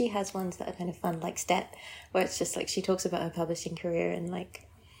then she has ones that are kind of fun, like Step, where it's just like she talks about her publishing career and like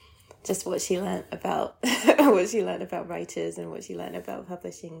just what she learned about writers and what she learned about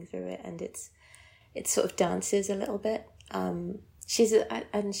publishing through it. And it sort of dances a little bit. She's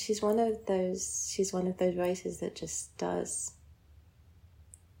one of those writers that just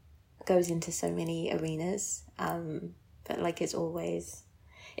goes into so many arenas, but like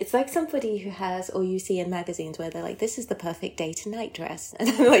it's like somebody who has, or you see in magazines where they're like, this is the perfect day to night dress, and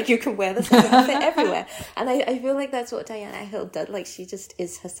then, like you can wear the same outfit everywhere. And I feel like that's what Diana Athill does. Like she just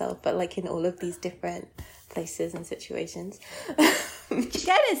is herself, but like in all of these different places and situations.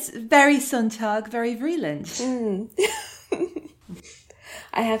 Again, it's very Sontag, very Vreeland.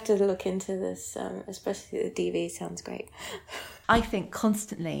 I have to look into this, especially the DV sounds great. I think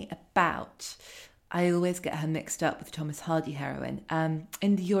constantly about, I always get her mixed up with Thomas Hardy heroine,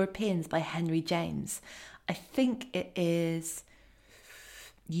 in The Europeans by Henry James. I think it is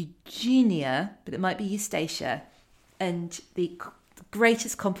Eugenia, but it might be Eustacia. And the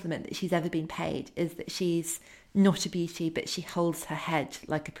greatest compliment that she's ever been paid is that she's not a beauty, but she holds her head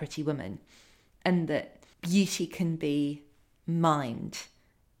like a pretty woman. And that beauty can be mimed,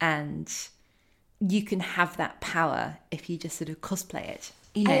 and you can have that power if you just sort of cosplay it.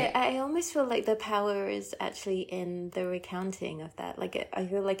 You know, I almost feel like the power is actually in the recounting of that. Like I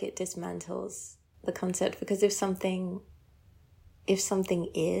feel like it dismantles the concept, because if something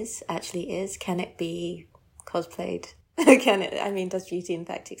actually is, can it be cosplayed? Does beauty in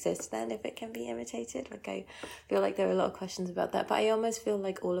fact exist then if it can be imitated? Like I feel like there are a lot of questions about that, but I almost feel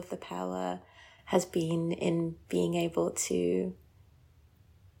like all of the power has been in being able to,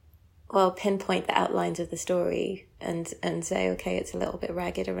 well, pinpoint the outlines of the story and say, okay, it's a little bit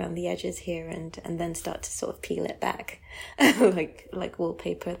ragged around the edges here, and then start to sort of peel it back like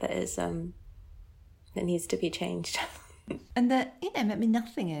wallpaper that is that needs to be changed. And that,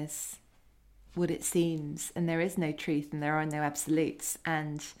 nothing is what it seems, and there is no truth, and there are no absolutes.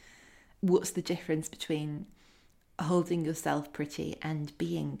 And what's the difference between holding yourself pretty and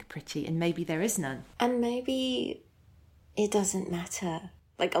being pretty? And maybe there is none. And maybe it doesn't matter.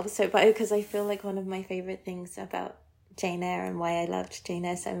 Like also, because I feel like one of my favourite things about Jane Eyre and why I loved Jane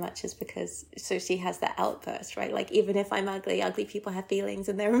Eyre so much is because, so she has that outburst, right? Like, even if I'm ugly people have feelings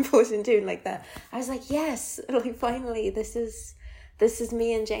and they're important too, like that. I was like, yes, like finally, this is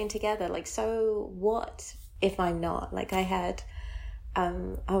me and Jane together. Like, so what if I'm not? Like I had,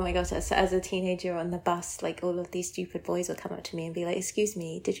 oh my gosh, as a teenager on the bus, like all of these stupid boys would come up to me and be like, excuse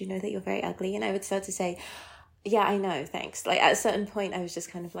me, did you know that you're very ugly? And I would start to say, yeah, I know, thanks. Like at a certain point I was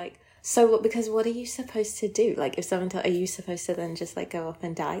just kind of like, so what? Because what are you supposed to do? Like if someone are you supposed to then just like go off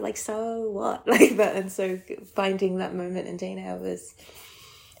and die? Like, so what? Like that. And so finding that moment in Jane Eyre was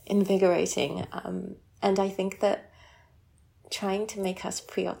invigorating. And I think that trying to make us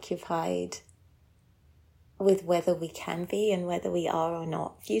preoccupied with whether we can be and whether we are or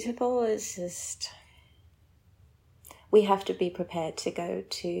not beautiful is just, we have to be prepared to go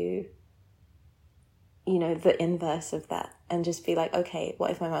to, the inverse of that and just be like, okay,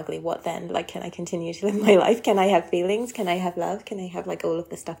 what if I'm ugly? What then? Like, can I continue to live my life? Can I have feelings? Can I have love? Can I have like all of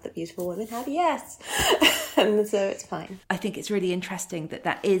the stuff that beautiful women have? Yes. And so it's fine. I think it's really interesting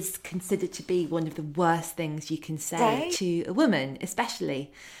that is considered to be one of the worst things you can say to a woman,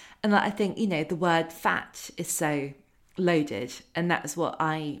 especially. And I think, the word fat is so loaded, and that's what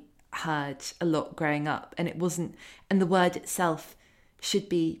I heard a lot growing up. And it wasn't, and the word itself should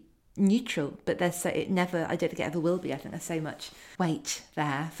be neutral, but I don't think it ever will be. I think there's so much weight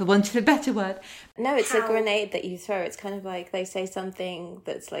there, for want of a better word. No, it's a grenade that you throw. It's kind of like they say something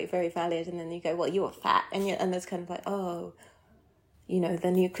that's like very valid, and then you go, well, you are fat, and there's kind of like, oh,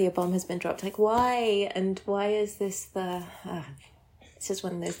 the nuclear bomb has been dropped. Like, why? And why is this it's just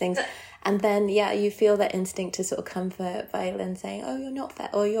one of those things. And then, you feel that instinct to sort of comfort by then saying, oh, you're not fat,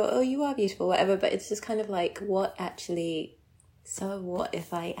 or you are beautiful, whatever. But it's just kind of like, what actually, so what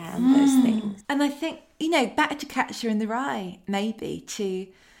if I am those things? And I think, back to Catcher in the Rye, maybe, to,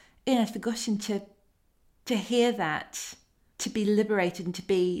 I've forgotten to hear that, to be liberated and to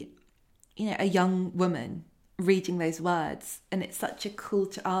be, a young woman reading those words, and it's such a call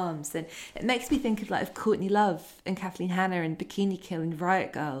to arms. And it makes me think of Courtney Love and Kathleen Hanna and Bikini Kill and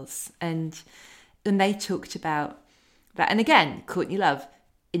Riot Girls, and when they talked about that. And again, Courtney Love,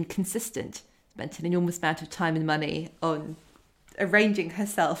 inconsistent, spent an enormous amount of time and money on arranging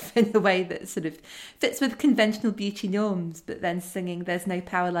herself in a way that sort of fits with conventional beauty norms, but then singing "There's no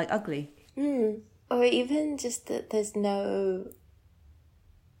power like ugly." Or even just that there's no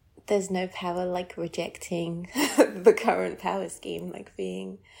power like rejecting the current power scheme, like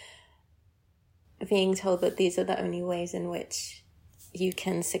being told that these are the only ways in which you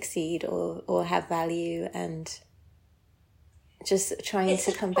can succeed or have value, and just trying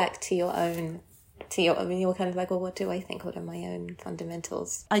to come back to your own. You're kind of like, well, what do I think? What are my own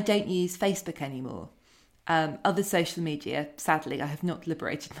fundamentals? I don't use Facebook anymore. Other social media, sadly, I have not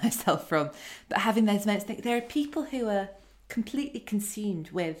liberated myself from. But having those moments, there are people who are completely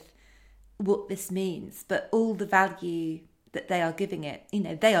consumed with what this means, but all the value that they are giving it,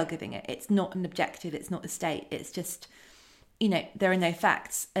 they are giving it. It's not an objective, it's not a state. It's just, there are no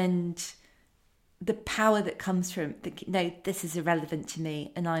facts. And the power that comes from, no, this is irrelevant to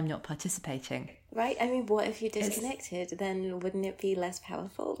me and I'm not participating. Right? I mean, what if you disconnected? Then wouldn't it be less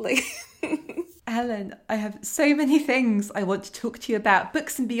powerful? Helen, I have so many things I want to talk to you about,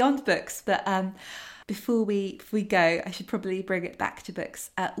 books and beyond books, but before we go, I should probably bring it back to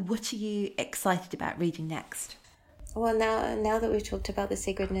books. What are you excited about reading next? Well, now that we've talked about the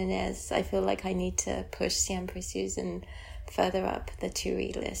Sigrid Nunez, I feel like I need to push Siempre Susan further up the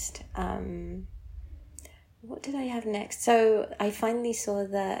to-read list. What did I have next? So I finally saw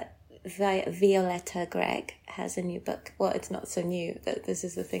that Violetta Gregg has a new book. Well, it's not so new. That this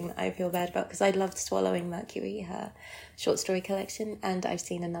is the thing that I feel bad about, because I loved Swallowing Mercury, her short story collection, and I've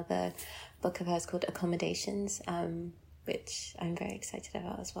seen another book of hers called Accommodations, which I'm very excited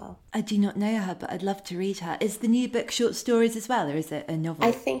about as well. I do not know her, but I'd love to read her. Is the new book short stories as well, or is it a novel?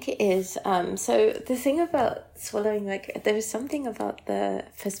 I think it is. So the thing about Swallowing Mercury, there is something about the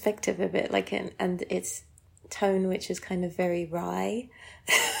perspective of it, and its tone, which is kind of very wry,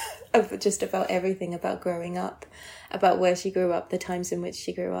 of just about everything, about growing up, about where she grew up, the times in which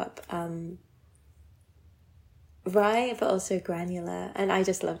she grew up. Wry, but also granular, and I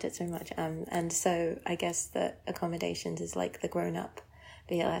just loved it so much. And so I guess that Accommodations is like the grown-up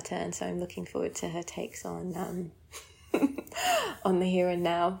Violetta, and so I'm looking forward to her takes on on the here and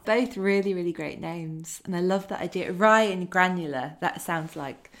now. Both really, really great names, and I love that idea. Wry and granular, that sounds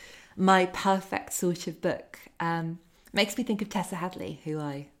like my perfect sort of book. Makes me think of Tessa Hadley, who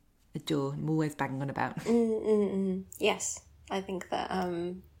I adore and I'm always banging on about. Yes, I think that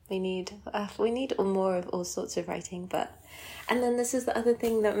we need more of all sorts of writing, and then this is the other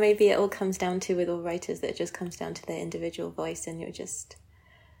thing that maybe it all comes down to with all writers, that it just comes down to their individual voice, and you're just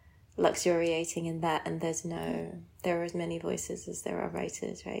luxuriating in that, and there are as many voices as there are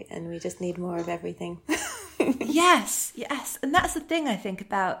writers, right? And we just need more of everything. Yes, and that's the thing I think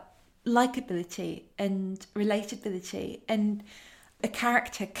about likability and relatability, and a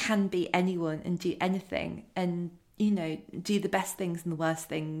character can be anyone and do anything, and do the best things and the worst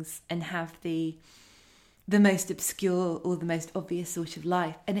things, and have the most obscure or the most obvious sort of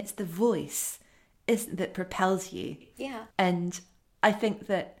life, and it's the voice that propels you. Yeah. And I think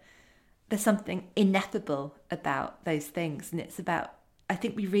that there's something ineffable about those things, and it's about, I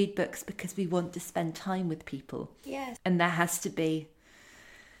think we read books because we want to spend time with people. Yes. And there has to be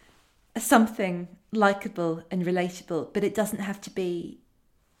something likeable and relatable, but it doesn't have to be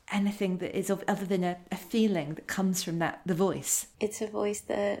anything that is other than a feeling that comes from the voice. It's a voice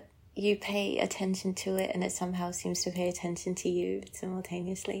that you pay attention to it, and it somehow seems to pay attention to you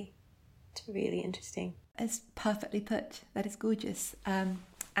simultaneously. It's really interesting. It's perfectly put. That is gorgeous.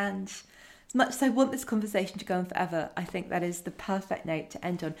 And as much as I want this conversation to go on forever, I think that is the perfect note to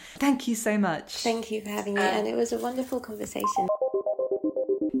end on. Thank you so much. Thank you for having me, and it was a wonderful conversation.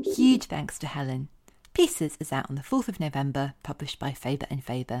 Huge thanks to Helen. Pieces is out on the 4th of November, published by Faber &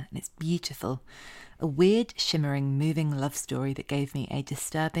 Faber, and it's beautiful. A weird, shimmering, moving love story that gave me a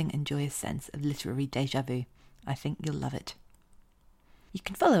disturbing and joyous sense of literary déjà vu. I think you'll love it. You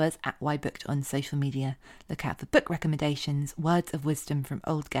can follow us at Whybooked on social media. Look out for book recommendations, words of wisdom from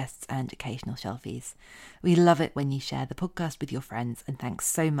old guests, and occasional shelfies. We love it when you share the podcast with your friends, and thanks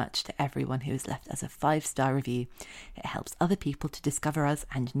so much to everyone who has left us a 5-star review. It helps other people to discover us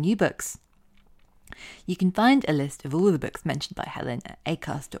and new books. You can find a list of all the books mentioned by Helen at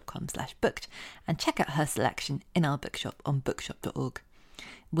acast.com/booked, and check out her selection in our bookshop on bookshop.org.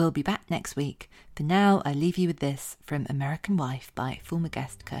 We'll be back next week. For now, I leave you with this from American Wife by former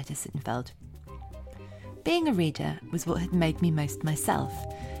guest Curtis Sittenfeld. Being a reader was what had made me most myself.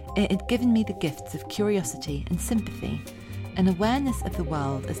 It had given me the gifts of curiosity and sympathy, an awareness of the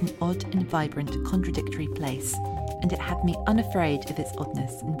world as an odd and vibrant, contradictory place, and it had me unafraid of its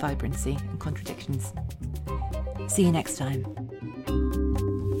oddness and vibrancy and contradictions. See you next time.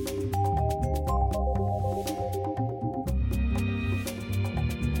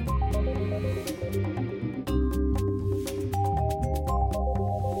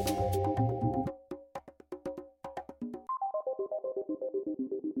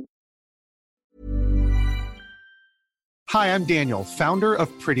 Hi, I'm Daniel, founder of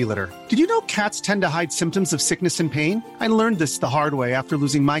Pretty Litter. Did you know cats tend to hide symptoms of sickness and pain? I learned this the hard way after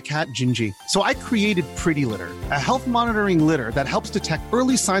losing my cat, Gingy. So I created Pretty Litter, a health monitoring litter that helps detect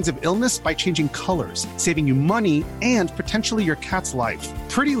early signs of illness by changing colors, saving you money and potentially your cat's life.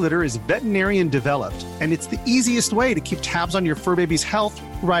 Pretty Litter is veterinarian developed, and it's the easiest way to keep tabs on your fur baby's health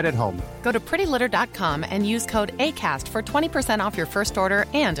right at home. Go to prettylitter.com and use code ACAST for 20% off your first order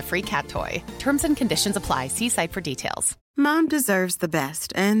and a free cat toy. Terms and conditions apply. See site for details. Mom deserves the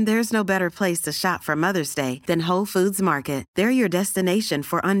best, and there's no better place to shop for Mother's Day than Whole Foods Market. They're your destination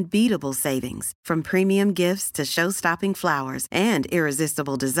for unbeatable savings, from premium gifts to show-stopping flowers and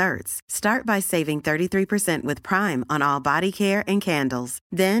irresistible desserts. Start by saving 33% with Prime on all body care and candles.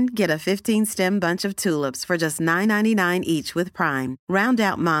 Then get a 15-stem bunch of tulips for just $9.99 each with Prime. Round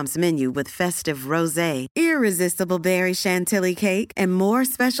out Mom's menu with festive rosé, irresistible berry chantilly cake, and more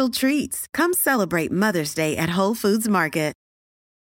special treats. Come celebrate Mother's Day at Whole Foods Market.